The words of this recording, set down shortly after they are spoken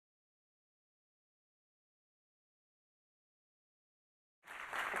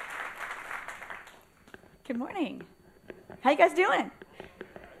Good morning. How you guys doing?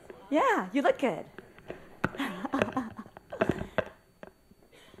 Yeah, you look good.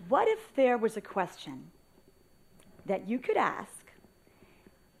 What if there was a question that you could ask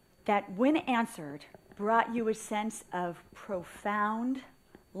that, when answered, brought you a sense of profound,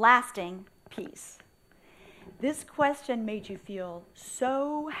 lasting peace? This question made you feel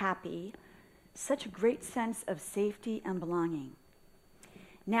so happy, such a great sense of safety and belonging.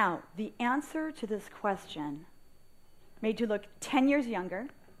 Now, the answer to this question made you look 10 years younger,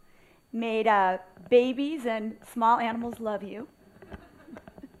 made babies and small animals love you,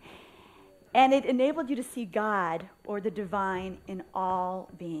 and it enabled you to see God or the divine in all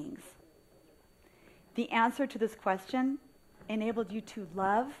beings. The answer to this question enabled you to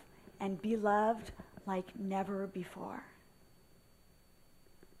love and be loved like never before.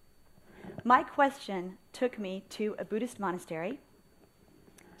 My question took me to a Buddhist monastery,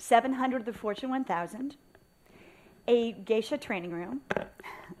 700 of the Fortune 1000, a geisha training room,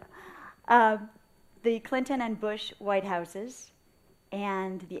 the Clinton and Bush White Houses,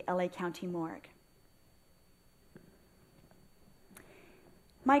 and the LA County Morgue.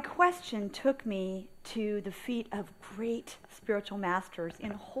 My question took me to the feet of great spiritual masters in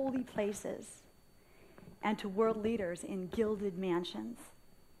holy places and to world leaders in gilded mansions.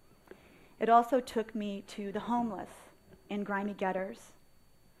 It also took me to the homeless in grimy gutters.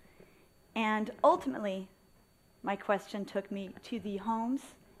 And ultimately, my question took me to the homes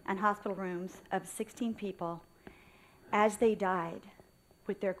and hospital rooms of 16 people as they died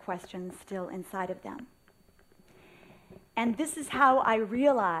with their questions still inside of them. And this is how I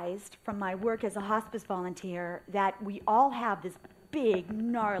realized from my work as a hospice volunteer that we all have this big,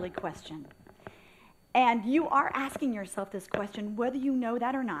 gnarly question. And you are asking yourself this question, whether you know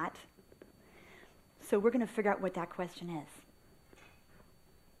that or not. So we're going to figure out what that question is.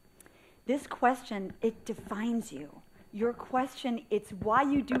 This question, it defines you. Your question, it's why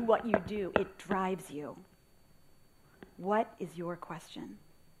you do what you do. It drives you. What is your question?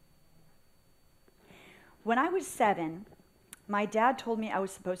 When I was 7, my dad told me I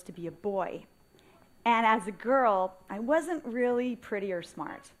was supposed to be a boy. And as a girl, I wasn't really pretty or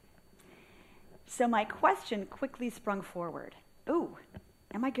smart. So my question quickly sprung forward. Ooh,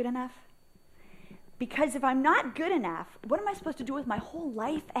 am I good enough? Because if I'm not good enough, what am I supposed to do with my whole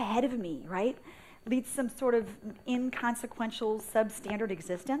life ahead of me, right? Lead some sort of inconsequential, substandard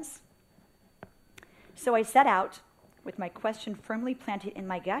existence? So I set out with my question firmly planted in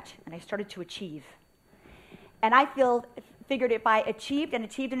my gut, and I started to achieve. And I figured if I achieved and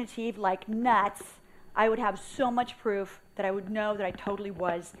achieved and achieved like nuts, I would have so much proof that I would know that I totally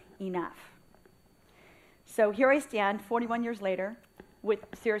was enough. So here I stand, 41 years later, with,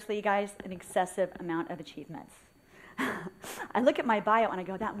 seriously, you guys, an excessive amount of achievements. I look at my bio and I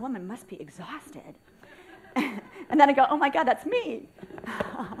go, that woman must be exhausted. And then I go, oh my God, that's me.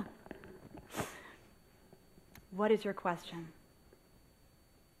 What is your question?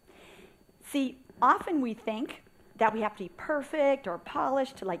 See, often we think that we have to be perfect or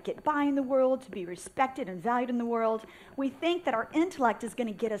polished to get by in the world, to be respected and valued in the world. We think that our intellect is going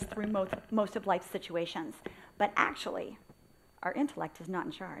to get us through most of life's situations. But actually, our intellect is not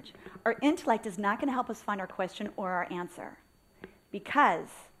in charge. Our intellect is not going to help us find our question or our answer because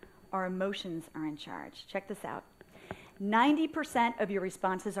our emotions are in charge. Check this out. 90% of your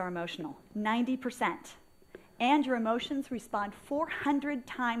responses are emotional. 90%. And your emotions respond 400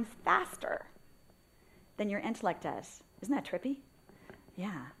 times faster than your intellect does. Isn't that trippy?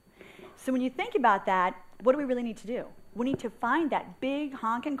 Yeah. So when you think about that, what do we really need to do? We need to find that big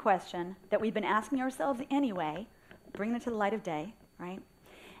honking question that we've been asking ourselves anyway, bring it to the light of day, right?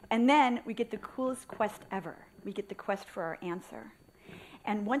 And then we get the coolest quest ever. We get the quest for our answer.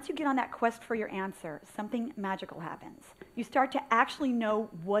 And once you get on that quest for your answer, something magical happens. You start to actually know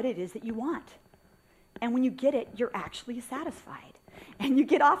what it is that you want. And when you get it, you're actually satisfied. And you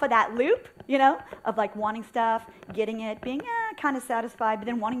get off of that loop, of wanting stuff, getting it, being kind of satisfied, but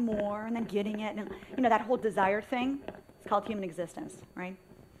then wanting more, and then getting it. And, that whole desire thing, it's called human existence, right?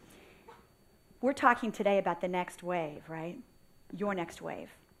 We're talking today about the next wave, right? Your next wave.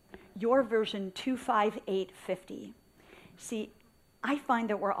 Your version 25850. See, I find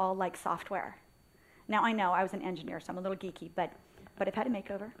that we're all like software. Now, I know I was an engineer, so I'm a little geeky, but I've had a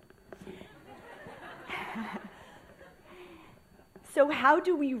makeover. So how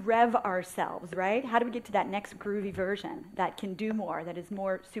do we rev ourselves, right? How do we get to that next groovy version that can do more, that is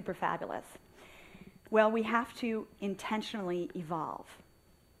more super fabulous? Well, we have to intentionally evolve.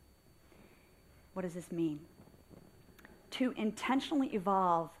 What does this mean? To intentionally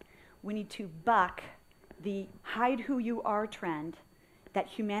evolve, we need to buck the hide who you are trend that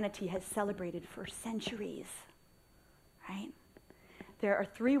humanity has celebrated for centuries, right? There are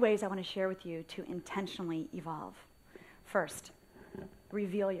 3 ways I want to share with you to intentionally evolve. First,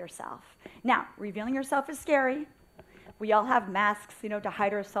 reveal yourself. Now, revealing yourself is scary. We all have masks, to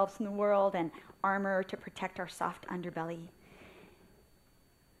hide ourselves from the world and armor to protect our soft underbelly.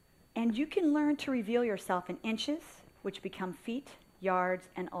 And you can learn to reveal yourself in inches, which become feet, yards,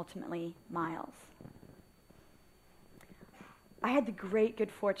 and ultimately miles. I had the great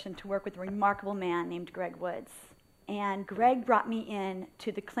good fortune to work with a remarkable man named Greg Woods. And Greg brought me in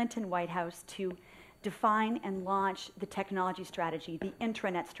to the Clinton White House to define and launch the technology strategy, the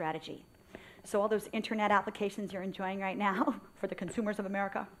intranet strategy. So all those internet applications you're enjoying right now for the consumers of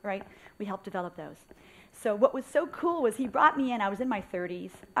America, right? We helped develop those. So what was so cool was he brought me in. I was in my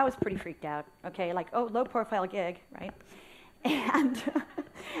 30s. I was pretty freaked out, okay? Like, oh, low-profile gig, right? And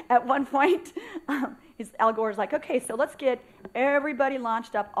at one point, Al Gore's like, okay, so let's get everybody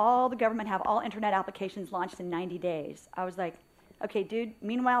launched up. All the government have all internet applications launched in 90 days. I was like, okay, dude,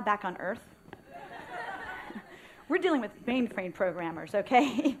 meanwhile, back on Earth, we're dealing with mainframe programmers,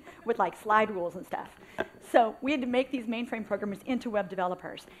 okay, with like slide rules and stuff. So we had to make these mainframe programmers into web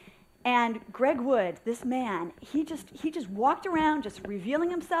developers. And Greg Wood, this man, he just walked around just revealing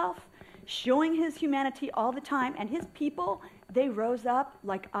himself, showing his humanity all the time, and his people, they rose up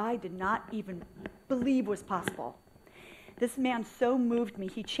like I did not even believe was possible. This man so moved me.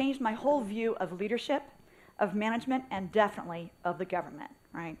 He changed my whole view of leadership, of management, and definitely of the government,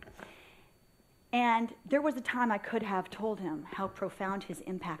 right? And there was a time I could have told him how profound his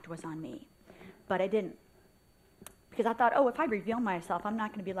impact was on me, but I didn't. Because I thought, oh, if I reveal myself, I'm not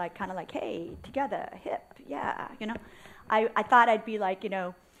going to be like, kind of like, hey, together, hip, yeah, I thought I'd be like,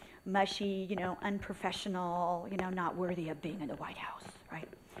 mushy, unprofessional, not worthy of being in the White House, right?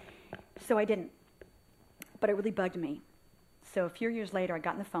 So I didn't. But it really bugged me. So a few years later, I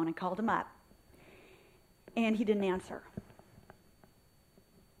got on the phone and called him up, and he didn't answer.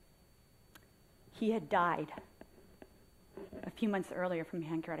 He had died a few months earlier from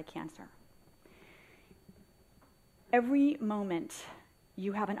pancreatic cancer. Every moment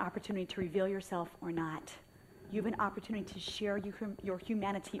you have an opportunity to reveal yourself or not. You have an opportunity to share your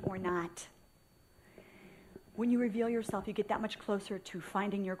humanity or not. When you reveal yourself, you get that much closer to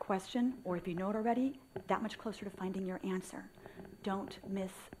finding your question, or if you know it already, that much closer to finding your answer. Don't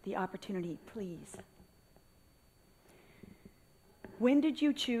miss the opportunity, please. When did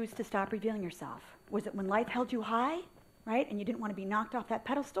you choose to stop revealing yourself? Was it when life held you high, right, and you didn't want to be knocked off that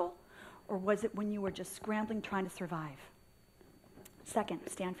pedestal? Or was it when you were just scrambling trying to survive? Second,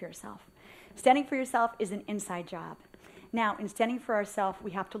 stand for yourself. Standing for yourself is an inside job. Now, in standing for ourselves,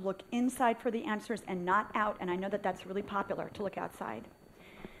 we have to look inside for the answers and not out, and I know that that's really popular to look outside.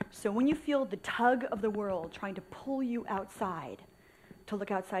 So when you feel the tug of the world trying to pull you outside, to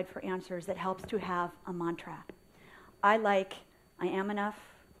look outside for answers, it helps to have a mantra. I am enough,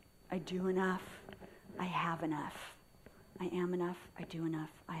 I do enough, I have enough. I am enough, I do enough,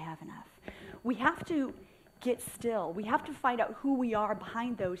 I have enough. We have to get still. We have to find out who we are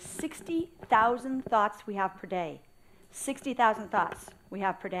behind those 60,000 thoughts we have per day. 60,000 thoughts we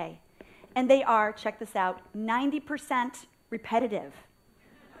have per day. And they are, check this out, 90% repetitive.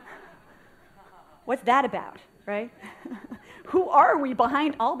 What's that about, right? Who are we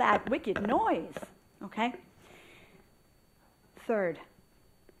behind all that wicked noise, okay? Third,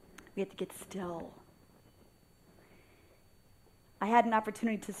 we have to get still. I had an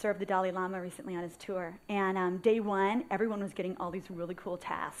opportunity to serve the Dalai Lama recently on his tour, and day one, everyone was getting all these really cool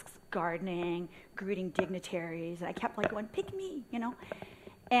tasks, gardening, greeting dignitaries, and I kept like going, pick me,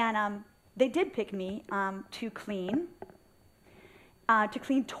 And they did pick me to clean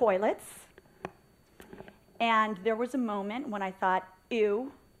toilets, and there was a moment when I thought,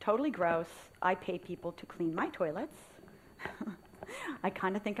 ew, totally gross, I pay people to clean my toilets. I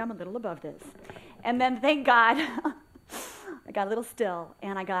kind of think I'm a little above this. And then, thank God, I got a little still,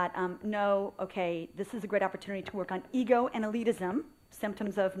 and I got, no, okay, this is a great opportunity to work on ego and elitism,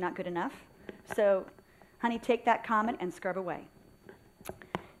 symptoms of not good enough. So, honey, take that comment and scrub away.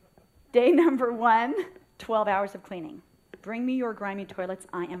 Day number 1, 12 hours of cleaning. Bring me your grimy toilets,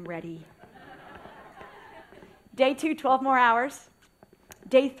 I am ready. Day 2, 12 more hours.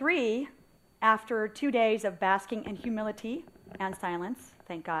 Day 3, after 2 days of basking in humility and silence,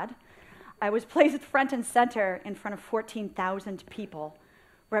 thank God, I was placed front and center in front of 14,000 people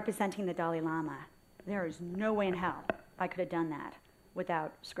representing the Dalai Lama. There is no way in hell I could have done that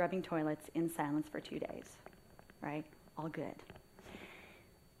without scrubbing toilets in silence for 2 days, right? All good.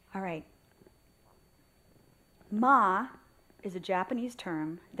 All right. Ma is a Japanese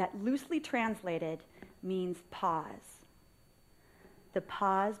term that loosely translated means pause. the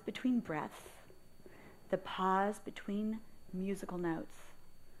pause between breaths, the pause between musical notes,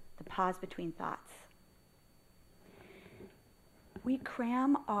 the pause between thoughts. We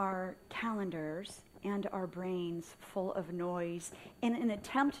cram our calendars and our brains full of noise in an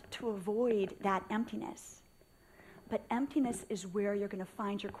attempt to avoid that emptiness. But emptiness is where you're going to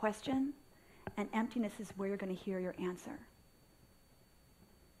find your question, and emptiness is where you're going to hear your answer.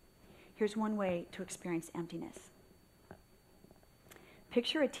 Here's one way to experience emptiness.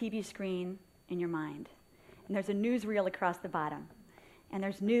 Picture a TV screen in your mind, and there's a newsreel across the bottom. And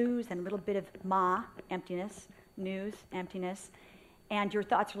there's news and a little bit of emptiness, news, emptiness, and your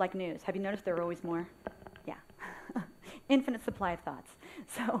thoughts are like news. Have you noticed there are always more? Yeah. Infinite supply of thoughts.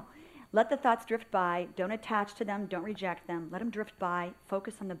 So let the thoughts drift by. Don't attach to them. Don't reject them. Let them drift by.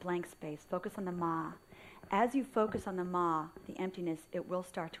 Focus on the blank space. Focus on the As you focus on the the emptiness, it will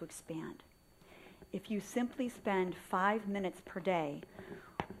start to expand. If you simply spend 5 minutes per day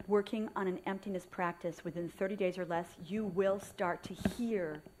working on an emptiness practice within 30 days or less, you will start to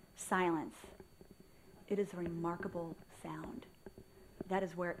hear silence. It is a remarkable sound. That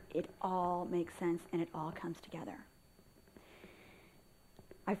is where it all makes sense and it all comes together.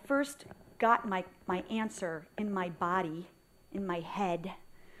 I first got my answer in my body, in my head,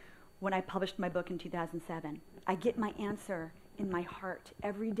 when I published my book in 2007. I get my answer in my heart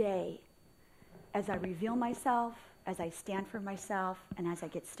every day as I reveal myself, as I stand for myself, and as I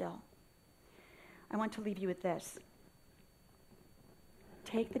get still. I want to leave you with this.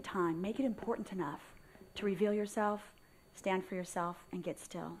 Take the time, make it important enough to reveal yourself, stand for yourself, and get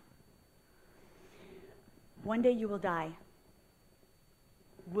still. One day you will die.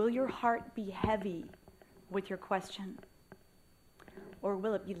 Will your heart be heavy with your question? Or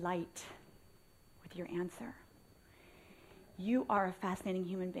will it be light with your answer? You are a fascinating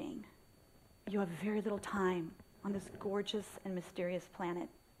human being. You have very little time on this gorgeous and mysterious planet.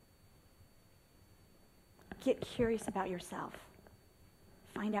 Get curious about yourself.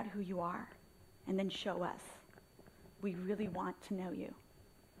 Find out who you are, and then show us. We really want to know you.